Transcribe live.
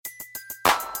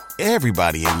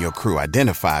Everybody in your crew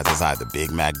identifies as either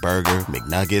Big Mac Burger,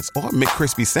 McNuggets, or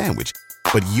McCrispy Sandwich.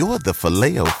 But you're the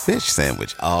Filet-O-Fish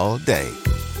Sandwich all day.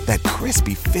 That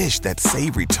crispy fish, that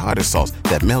savory tartar sauce,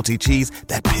 that melty cheese,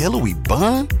 that pillowy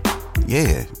bun.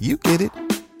 Yeah, you get it.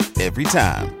 Every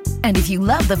time. And if you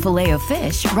love the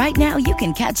Filet-O-Fish, right now you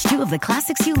can catch two of the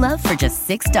classics you love for just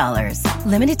 $6.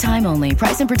 Limited time only.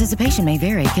 Price and participation may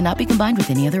vary. Cannot be combined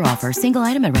with any other offer. Single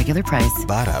item at regular price.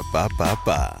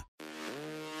 Ba-da-ba-ba-ba.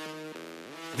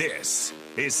 This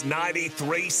is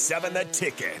 93.7 The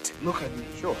Ticket. Look at me,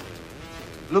 sure.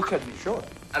 Look at me, sure.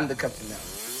 I'm the captain now.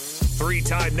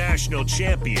 Three-time national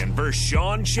champion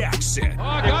Vershawn Jackson. Oh,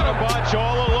 got a bunch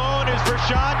all alone is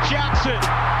Vershawn Jackson.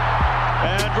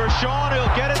 And Vershawn,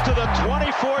 he'll get it to the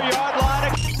 24-yard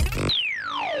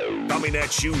line. Coming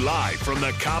at you live from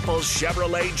the Coppels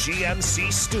Chevrolet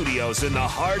GMC studios in the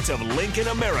heart of Lincoln,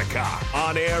 America.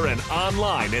 On air and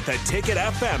online at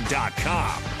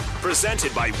theticketfm.com.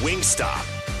 Presented by Wingstop.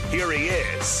 Here he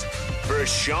is,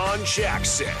 Vershawn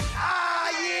Jackson.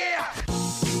 Ah, yeah!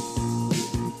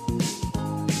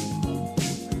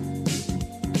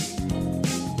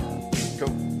 Go.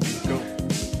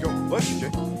 Bless you, Jay.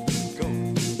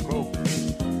 Go.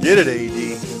 Get it,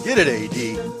 AD. Get it,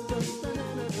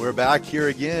 AD. We're back here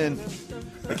again.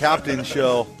 The Captain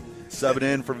Show. Subbing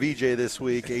in for VJ this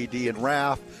week, AD and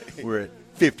Raph. We're at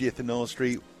 50th and Nolan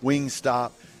Street,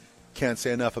 Wingstop. Can't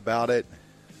say enough about it.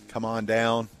 Come on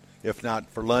down. If not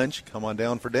for lunch, come on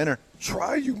down for dinner.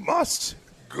 Try you must.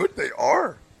 Good they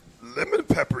are. Lemon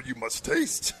pepper you must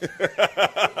taste.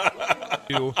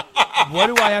 What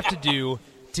do I have to do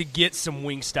to get some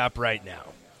Wingstop right now?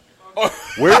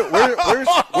 Where's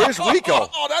Rico?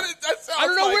 I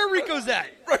don't know where Rico's at.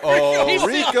 Oh,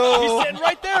 Rico. He's sitting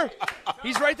right there.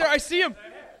 He's right there. I see him.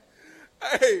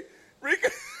 Hey, Rico.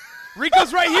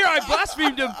 Rico's right here. I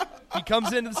blasphemed him. He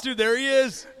comes into the studio. There he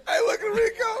is. Hey, look at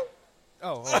Rico.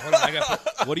 Oh, hold on.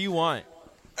 What do you want?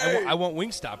 Hey. I want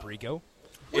Wingstop, Rico.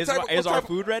 Is our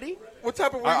food ready? What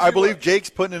type of wings I you believe want? Jake's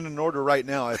putting in an order right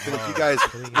now. I think you guys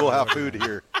will have food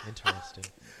here. Interesting.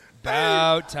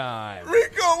 About time.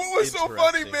 Rico, what was so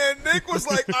funny, man? Nick was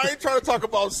like, I ain't trying to talk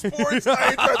about sports. I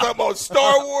ain't trying to talk about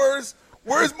Star Wars.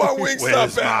 Where's my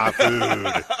Wingstop at? Food?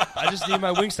 I just need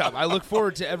my Wingstop. I look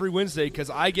forward to every Wednesday because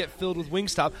I get filled with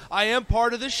Wingstop. I am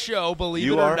part of this show,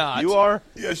 believe it or not. You are?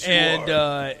 Yes, you And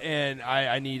are. and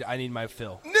I need my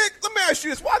fill. Nick, let me ask you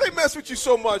this. Why they mess with you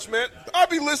so much, man? I'll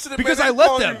be listening, Because man. I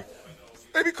let them.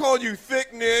 They be calling you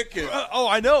Thick Nick and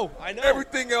I know.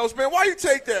 everything else, man. Why you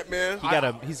take that, man?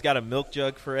 He's got a milk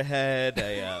jug for a head,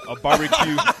 a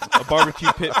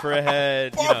barbecue pit for a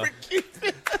head. Barbecue.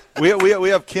 We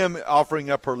have Kim offering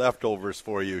up her leftovers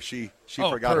for you. She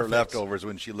forgot her perfect. leftovers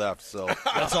when she left. So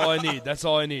That's all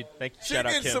I need. Thank you. She Shout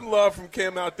out getting Kim. some love from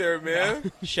Kim out there, man.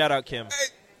 Shout out Kim.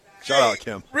 shout out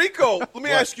Kim. Rico, let me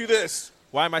ask you this.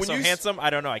 Why am I When so you handsome? I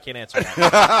don't know. I can't answer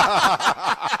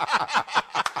that.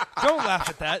 Don't laugh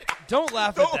at that. Don't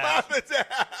laugh Don't at that. laugh at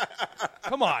that.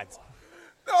 Come on.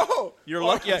 No. You're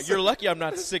lucky I'm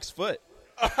not 6 foot.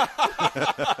 Be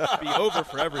over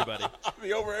for everybody.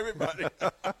 Be over everybody.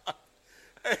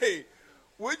 Hey,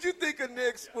 what'd you think of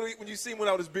Nick's when you seen him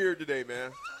without his beard today,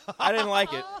 man? I didn't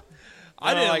like it.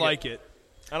 I didn't like it.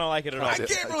 I don't like it at all. I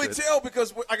can't really tell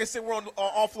because, like I said, we're on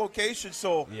off location.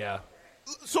 So, Yeah.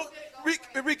 so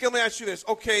Rico, let me ask you this.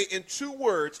 Okay, in 2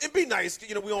 words, and be nice.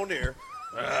 You know, we on there.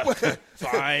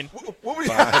 Fine. What would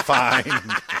Fine.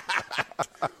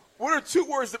 What are 2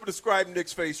 words that would describe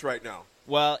Nick's face right now?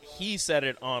 Well, he said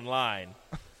it online.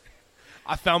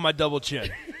 I found my double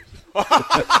chin.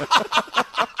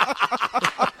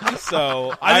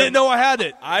 So I didn't know I had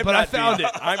it, I'm but I not found being-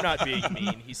 it. I'm not being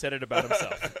mean. He said it about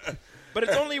himself. But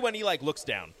it's only when he looks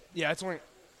down. Yeah, it's only.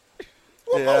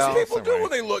 Well, Yeah, most people that's do all right.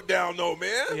 when they look down, though,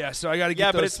 man. Yeah, so I got to get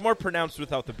Yeah, those. but it's more pronounced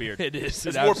without the beard. It is.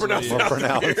 It's It more absolutely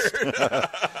pronounced. is. More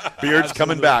pronounced. Beard's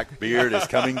coming back. Beard is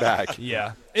coming back.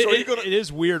 Yeah. So It, you're gonna- it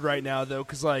is weird right now, though,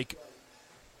 because,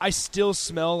 I still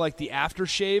smell like the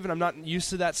aftershave, and I'm not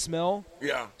used to that smell.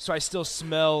 Yeah. So I still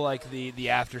smell like the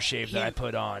aftershave that I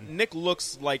put on. Nick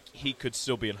looks like he could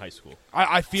still be in high school.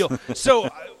 I feel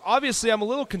so. Obviously, I'm a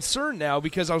little concerned now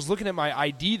because I was looking at my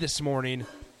ID this morning,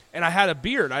 and I had a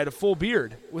beard. I had a full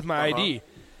beard with my ID.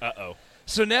 Uh-oh.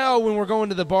 So now, when we're going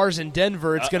to the bars in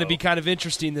Denver, it's going to Uh-oh. be kind of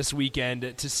interesting this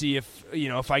weekend to see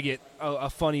if I get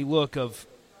a funny look of,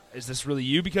 is this really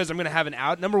you? Because I'm going to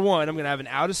have number one, I'm going to have an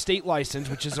out-of-state license,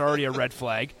 which is already a red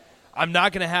flag. I'm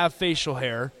not going to have facial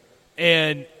hair,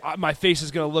 and my face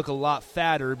is going to look a lot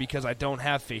fatter because I don't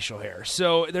have facial hair.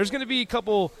 So there's going to be a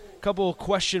couple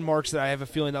question marks that I have a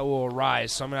feeling that will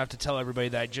arise. So I'm going to have to tell everybody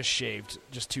that I just shaved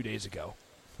just 2 days ago.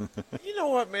 You know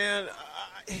what, man?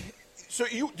 So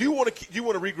do you want to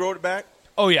regrow it back?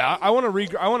 Oh yeah, I want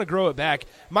to grow it back.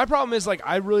 My problem is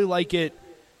I really like it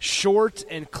short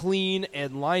and clean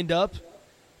and lined up.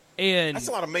 And that's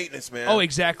a lot of maintenance, man. Oh,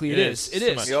 exactly. It is. It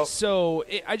is. Yep. So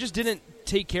I just didn't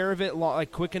take care of it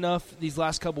quick enough these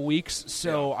last couple weeks.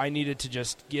 So I needed to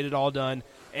just get it all done.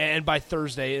 And by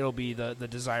Thursday, it'll be the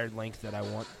desired length that I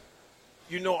want.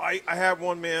 I had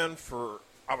one, man,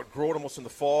 I would grow it almost in the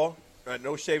fall.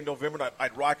 No shave November. And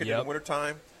I'd rock it in the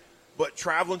wintertime. But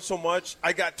traveling so much,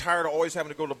 I got tired of always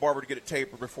having to go to the barber to get it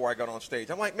tapered before I got on stage.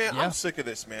 I'm like, man, I'm sick of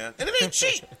this, man. And it ain't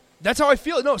cheap. That's how I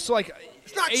feel. No, so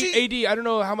it's not cheap. AD, I don't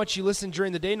know how much you listen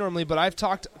during the day normally, but I've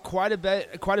talked quite a bit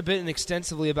and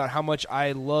extensively about how much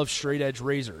I love straight edge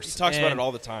razors. He talks about it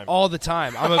all the time. All the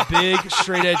time. I'm a big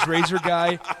straight edge razor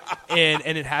guy, and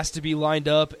it has to be lined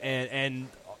up and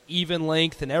even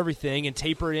length and everything, and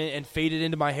tapered in and faded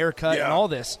into my haircut and all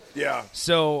this. Yeah.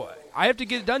 So I have to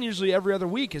get it done usually every other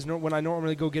week is when I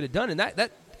normally go get it done, and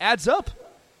that adds up.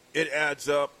 It adds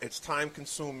up. It's time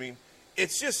consuming.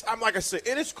 It's just, like I said,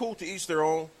 and it's cool to each their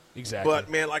own. Exactly. But,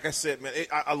 man, like I said, man,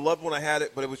 I loved when I had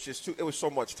it, but it was just it was so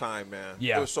much time, man.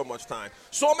 Yeah. It was so much time.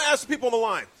 So I'm going to ask the people on the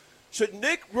line, should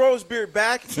Nick grow his beard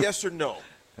back, yes or no?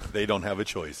 They don't have a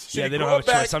choice. They don't have a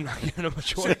choice. I'm not giving them a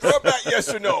choice. Should he grow it back,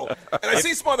 yes or no? And I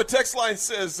see someone on the text line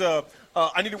says,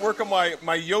 I need to work on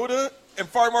my Yoda and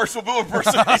Fire Marshal Bill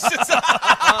impersonations.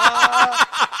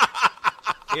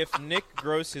 If Nick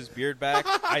grows his beard back,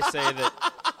 I say that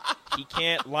he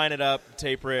can't line it up,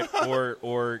 taper it,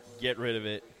 or get rid of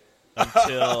it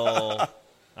until,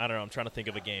 I don't know, I'm trying to think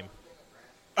of a game.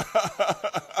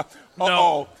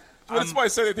 No. What somebody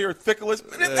said that they were Thickless?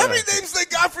 How many names they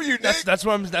got for you, Nick?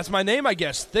 That's my name, I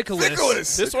guess.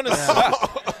 Thickless. This one is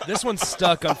stuck. This one's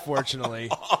stuck, unfortunately.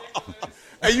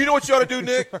 Hey, you know what you ought to do,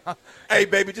 Nick? Hey,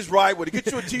 baby, just ride with it.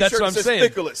 Get you a T-shirt that says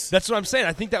Thickless. That's what I'm saying.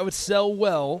 I think that would sell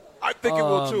well. I think it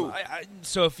will, too.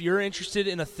 So if you're interested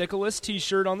in a Thickless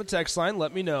T-shirt on the text line,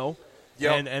 let me know.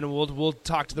 Yep. And we'll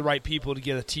talk to the right people to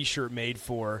get a T-shirt made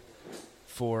for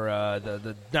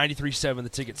the 93.7 The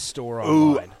Ticket store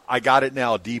online. Ooh, I got it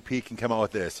now. DP can come out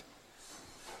with this.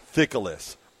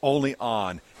 Thickless, only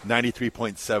on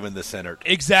 93.7 The Center.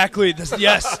 Exactly.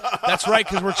 Yes, that's right,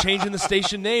 because we're changing the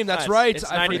station name. That's right.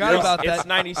 I forgot about that.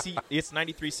 It's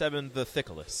 93.7 The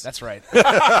Thickless. That's right.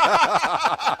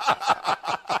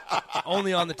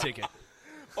 Only on the ticket.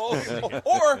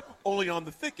 Or only on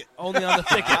the thicket. Only on the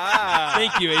thicket.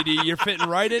 Thank you, AD. You're fitting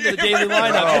right into the daily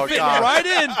lineup. You're fitting right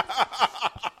in.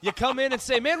 You come in and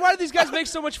say, man, why do these guys make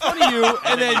so much fun of you?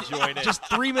 And then just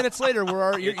 3 minutes later,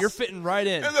 you're fitting right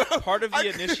in. Part of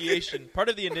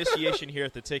the initiation here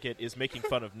at the ticket is making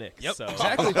fun of Nick. Yep, so.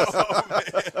 exactly.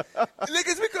 Nick,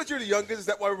 is it because you're the youngest? Is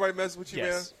that why everybody messes with you,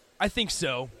 man? I think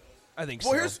so. Well,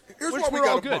 here's why we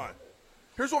got a bond.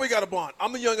 Here's why we got a bond.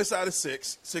 I'm the youngest out of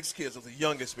six kids. I'm the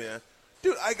youngest, man.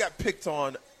 Dude, I got picked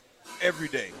on every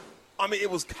day. I mean, it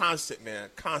was constant, man,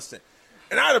 constant.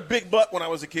 And I had a big butt when I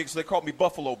was a kid, so they called me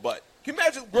Buffalo Butt. Can you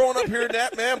imagine growing up hearing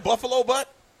that, man? Buffalo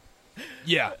Butt?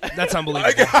 Yeah, that's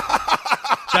unbelievable.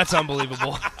 That's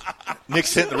unbelievable.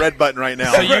 Nick's hitting the red button right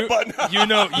now. So you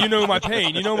know my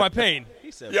pain. You know my pain.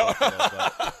 He said Buffalo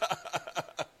Butt.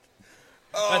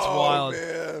 That's wild.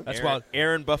 Man. That's wild.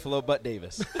 Aaron Buffalo Butt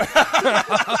Davis.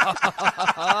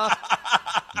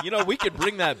 We could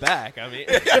bring that back. I mean,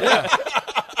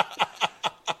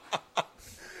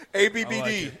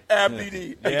 ABBD,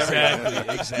 ABBD.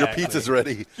 Exactly. Your pizza's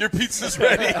ready. Your pizza's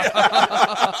ready.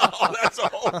 Oh, that's a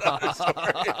whole other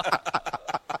story.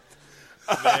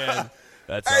 Man,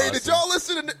 that's awesome. Hey, did y'all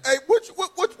listen to? Hey,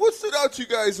 what stood out to you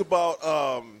guys about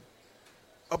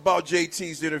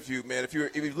JT's interview, man? If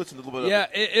you've listened to a little bit of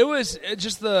it. It was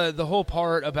just the whole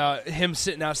part about him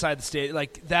sitting outside the stadium.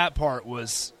 Like, that part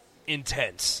was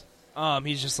intense.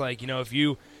 He's just like, if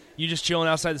you just chilling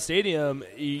outside the stadium,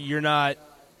 you're not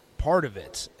part of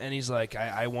it. And he's like,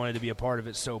 I wanted to be a part of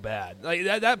it so bad. Like,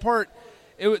 that part,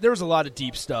 there was a lot of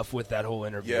deep stuff with that whole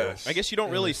interview. Yes. I guess you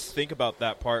don't really think about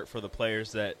that part for the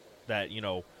players that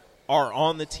are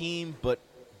on the team, but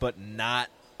not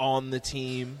on the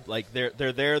team. Like, they're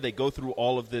there, they go through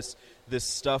all of this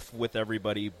stuff with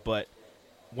everybody, but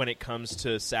when it comes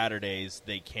to Saturdays,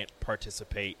 they can't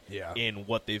participate in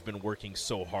what they've been working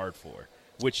so hard for.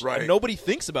 Which nobody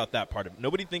thinks about that part of it.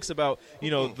 Nobody thinks about,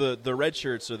 the red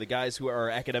shirts or the guys who are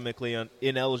academically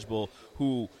ineligible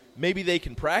who maybe they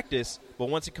can practice, but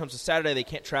once it comes to Saturday, they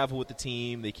can't travel with the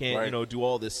team. They can't, do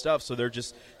all this stuff. So they're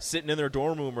just sitting in their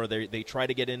dorm room, or they try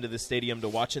to get into the stadium to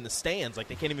watch in the stands. Like,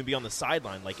 they can't even be on the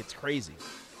sideline. Like, it's crazy.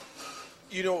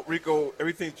 Rico,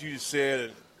 everything that you just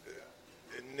said,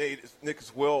 and Nick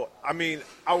as well. I mean,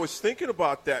 I was thinking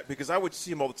about that because I would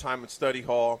see him all the time in study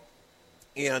hall,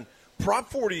 and Prop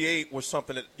 48 was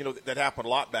something that that happened a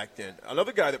lot back then.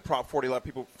 Another guy that Prop 40 a lot of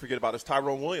people forget about is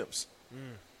Tyrone Williams.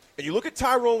 And you look at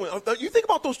Tyrone, you think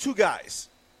about those two guys.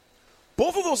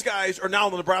 Both of those guys are now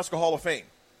in the Nebraska Hall of Fame.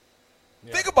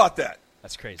 Yeah. Think about that.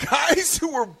 That's crazy. Guys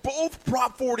who were both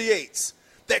Prop 48s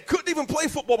that couldn't even play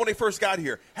football when they first got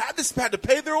here, had to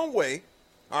pay their own way,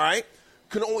 all right?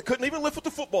 Couldn't even live with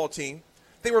the football team.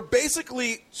 They were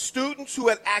basically students who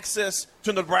had access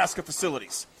to Nebraska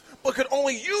facilities, but could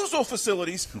only use those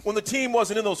facilities when the team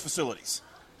wasn't in those facilities.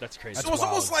 That's crazy. So it was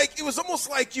almost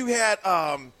like you had,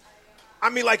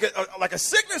 like a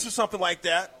sickness or something like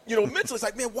that. Mentally, it's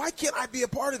like, man, why can't I be a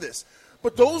part of this?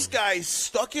 But those guys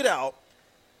stuck it out.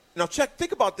 Now,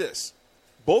 think about this.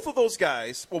 Both of those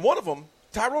guys, well, one of them,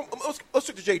 Tyrone. Let's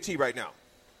look at JT right now.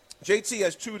 JT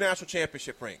has 2 national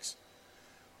championship rings.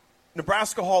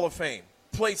 Nebraska Hall of Fame.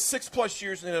 Played 6+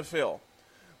 years in the NFL.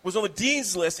 Was on the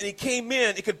dean's list, and he came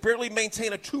in. He could barely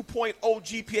maintain a 2.0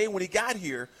 GPA when he got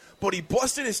here, but he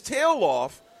busted his tail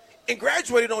off and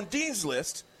graduated on dean's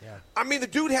list. Yeah. I mean, the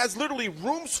dude has literally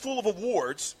rooms full of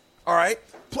awards, all right?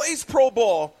 Plays pro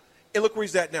ball, and look where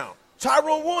he's at now.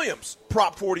 Tyrone Williams,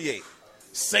 Prop 48.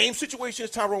 Same situation as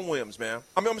Tyrone Williams, man.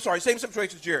 Same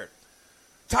situation as Jared.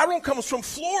 Tyrone comes from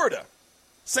Florida.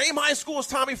 Same high school as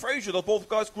Tommy Frazier. Those both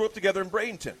guys grew up together in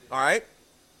Bradenton, all right?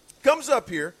 Comes up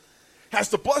here, has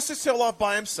to bust his tail off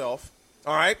by himself,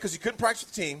 all right, because he couldn't practice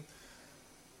with the team.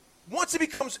 Once he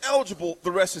becomes eligible,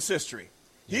 the rest is history.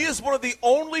 He is one of the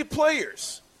only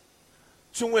players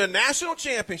to win a national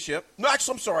championship.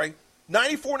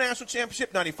 94 national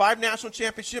championship, 95 national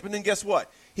championship, and then guess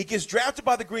what? He gets drafted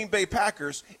by the Green Bay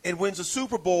Packers and wins a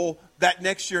Super Bowl that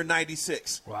next year in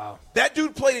 96. Wow. That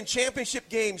dude played in championship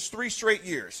games 3 straight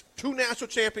years, 2 national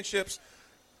championships,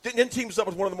 then teams up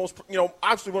with one of the most,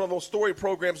 obviously one of the most storied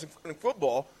programs in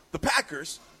football, the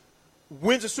Packers,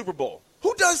 wins a Super Bowl.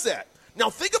 Who does that? Now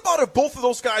think about if both of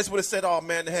those guys would have said, oh,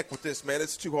 man, the heck with this, man.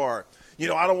 It's too hard. I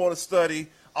don't want to study.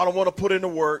 I don't want to put in the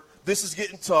work. This is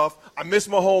getting tough. I miss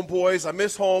my homeboys. I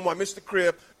miss home. I miss the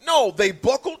crib. No, they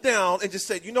buckled down and just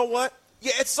said, you know what?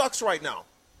 Yeah, it sucks right now.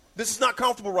 This is not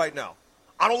comfortable right now.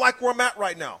 I don't like where I'm at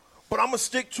right now, but I'm going to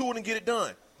stick to it and get it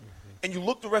done. Mm-hmm. And you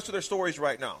look the rest of their stories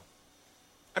right now.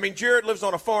 I mean, Jared lives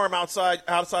on a farm outside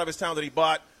of his town that he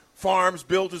bought, farms,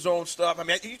 builds his own stuff. I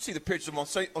mean, you see the pictures of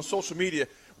him on social media,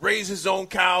 raise his own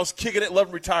cows, kicking it,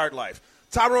 loving retired life.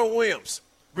 Tyrone Williams,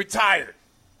 retired,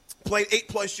 played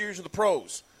 8+ years in the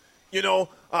pros.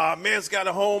 Man's got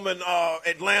a home in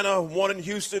Atlanta, one in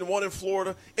Houston, one in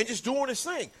Florida, and just doing his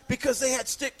thing because they had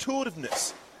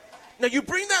stick-to-itiveness. Now, you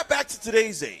bring that back to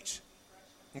today's age,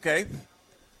 okay?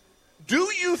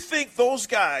 Do you think those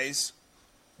guys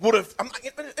would have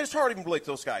 – it's hard to even relate to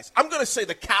those guys. I'm going to say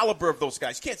the caliber of those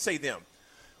guys. You can't say them.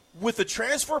 With the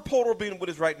transfer portal being what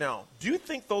it is right now, do you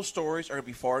think those stories are going to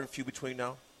be far and few between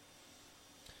now?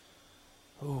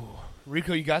 Ooh.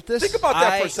 Rico, you got this? Think about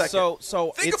that for a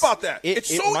second. Think about that.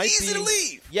 It's so easy to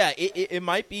leave. Yeah, it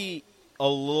might be a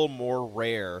little more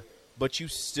rare, but you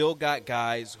still got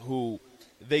guys who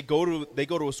they go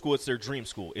to a school. It's their dream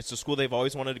school. It's the school they've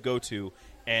always wanted to go to,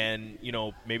 and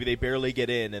maybe they barely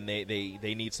get in, and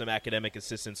they need some academic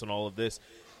assistance and all of this.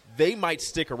 They might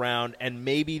stick around, and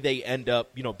maybe they end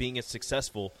up being as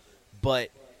successful.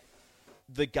 But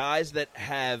the guys that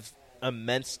have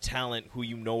immense talent who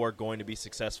are going to be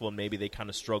successful and maybe they kind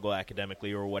of struggle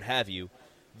academically or what have you,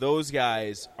 those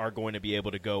guys are going to be able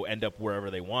to go end up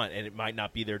wherever they want, and it might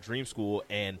not be their dream school.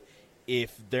 And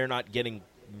if they're not getting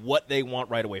what they want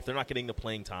right away, if they're not getting the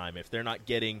playing time, if they're not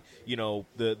getting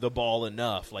the ball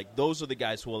enough, like those are the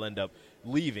guys who will end up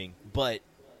leaving. But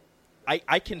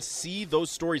I can see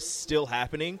those stories still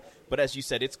happening, but as you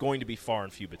said, it's going to be far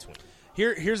and few between.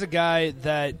 Here's a guy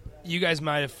that you guys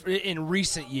might have, in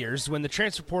recent years, when the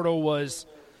transfer portal was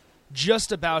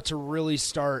just about to really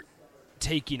start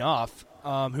taking off,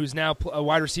 who's now a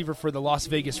wide receiver for the Las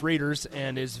Vegas Raiders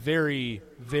and is very,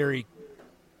 very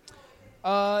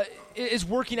is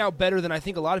working out better than I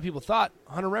think a lot of people thought.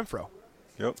 Hunter Renfrow.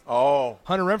 Yep. Oh,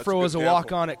 Hunter Renfrow was a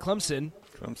walk-on at Clemson.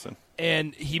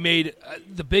 And he made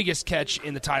the biggest catch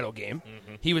in the title game.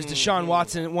 Mm-hmm. He was Deshaun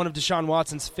Watson, one of Deshaun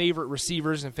Watson's favorite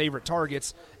receivers and favorite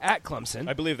targets at Clemson.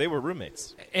 I believe they were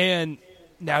roommates. And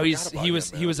now he was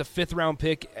a 5th-round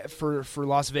pick for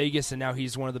Las Vegas, and now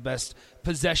he's one of the best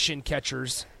possession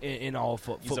catchers in all of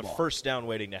football. He's a first down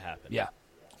waiting to happen. Yeah.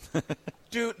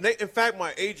 Dude, in fact,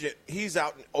 my agent, he's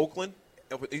out in Oakland,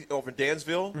 over in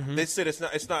Dansville. Mm-hmm. They said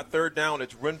it's not third down.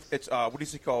 It's what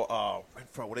does he call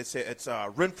Renfro? What they say? It's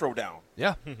Renfro down.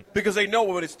 Yeah, because they know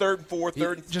when it's 3rd and 4,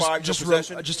 3rd and 5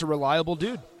 possession. Just a reliable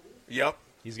dude. Yep.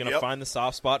 He's going to find the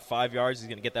soft spot, 5 yards. He's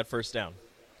going to get that first down.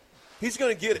 He's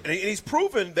going to get it, and he's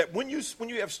proven that when you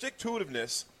have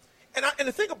stick-to-itiveness, and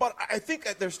the thing about I think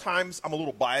that there's times I'm a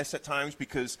little biased at times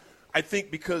because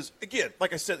again,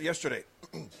 like I said yesterday,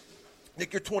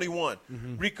 Nick, you're 21.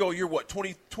 Mm-hmm. Rico, you're what?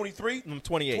 23? I'm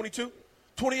 28. 22?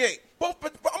 28. Both,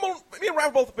 but me and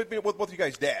Raph both of you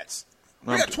guys dads.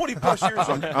 We got 20 plus years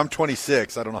on. I'm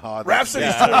 26. I don't know how. Raph said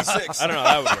he's 26. I don't know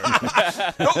how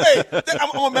that would work. No, hey,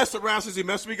 I'm gonna mess with Raph since he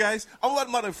messed with me, guys. I'm gonna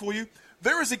let him fool you.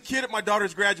 There was a kid at my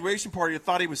daughter's graduation party that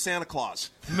thought he was Santa Claus.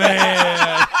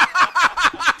 Man.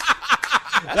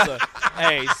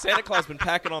 Hey, Santa Claus been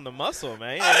packing on the muscle,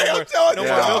 man. No more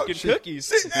milk and cookies.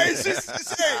 See,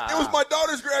 it was my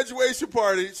daughter's graduation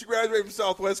party. She graduated from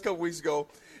Southwest a couple weeks ago.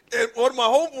 And one of my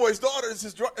homeboy's daughters,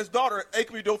 his daughter,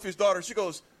 Akemi Dofi's daughter, she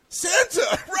goes, Santa!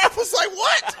 Raph was like,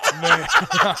 what?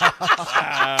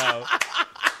 Wow.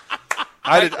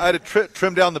 I had to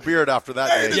trim down the beard after that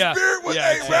day. His beard was,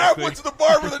 Raph went to the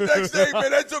barber the next day,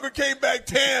 man. That joker came back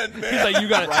tan, man. He's like, you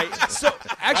got it. Right. So,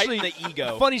 actually, right in the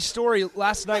ego. Funny story,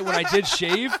 last night when I did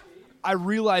shave, I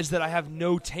realized that I have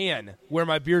no tan where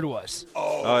my beard was.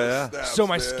 Oh yeah. Snaps, So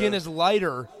my man. skin is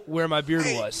lighter where my beard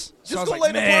was. So I Just was go like, lay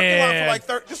in the parking lot for man.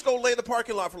 like just go lay in the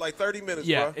parking lot for like 30 minutes,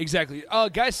 Yeah, bro. exactly.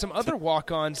 Guys, some other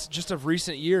walk-ons just of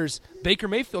recent years. Baker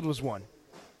Mayfield was one.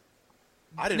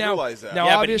 I didn't realize that. Now,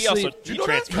 Yeah, but obviously, he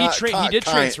transferred. he did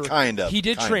transfer. Kind of. He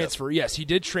did transfer. Yes, he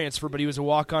did transfer, but he was a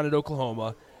walk-on at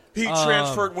Oklahoma. He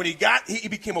transferred when he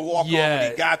became a walk-on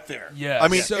when he got there. Yeah. I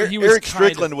mean, so he was Eric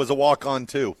Strickland was a walk-on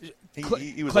too. He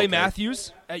was Clay okay.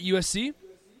 Matthews at USC.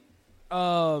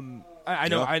 I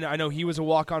know he was a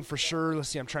walk-on for sure. Let's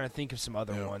see, I'm trying to think of some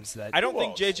other ones that I don't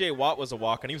think J.J. Watt was a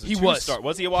walk-on. He was a He two-star. was.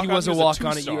 Was he a walk-on? He was a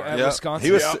walk-on two-star. at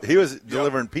Wisconsin. He was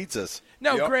delivering pizzas.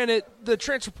 Now, granted, the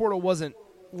transfer portal wasn't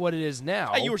what it is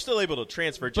now. You were still able to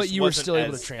transfer, just But you were wasn't still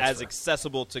able to transfer. as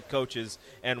accessible to coaches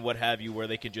and what have you, where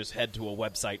they could just head to a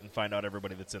website and find out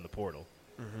everybody that's in the portal.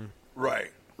 Mm-hmm. Right.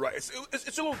 It's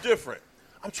a little different.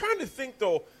 I'm trying to think,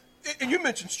 though, and you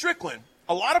mentioned Strickland.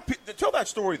 A lot of people – tell that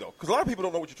story, though, because a lot of people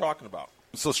don't know what you're talking about.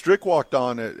 So Strick walked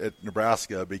on at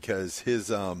Nebraska because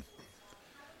his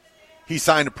he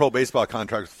signed a pro baseball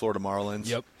contract with Florida Marlins.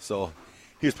 Yep. So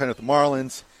he was playing with the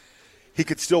Marlins. He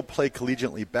could still play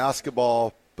collegiately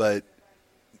basketball, but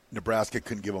Nebraska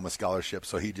couldn't give him a scholarship.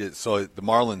 So the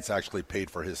Marlins actually paid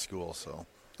for his school. So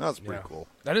that was pretty cool.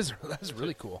 That is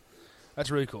really cool.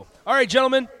 That's really cool. All right,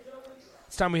 gentlemen,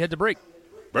 it's time we head to break.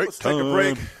 Break Let's take a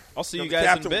break. I'll see you The guys in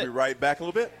a captain bit. will be right back in a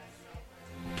little bit.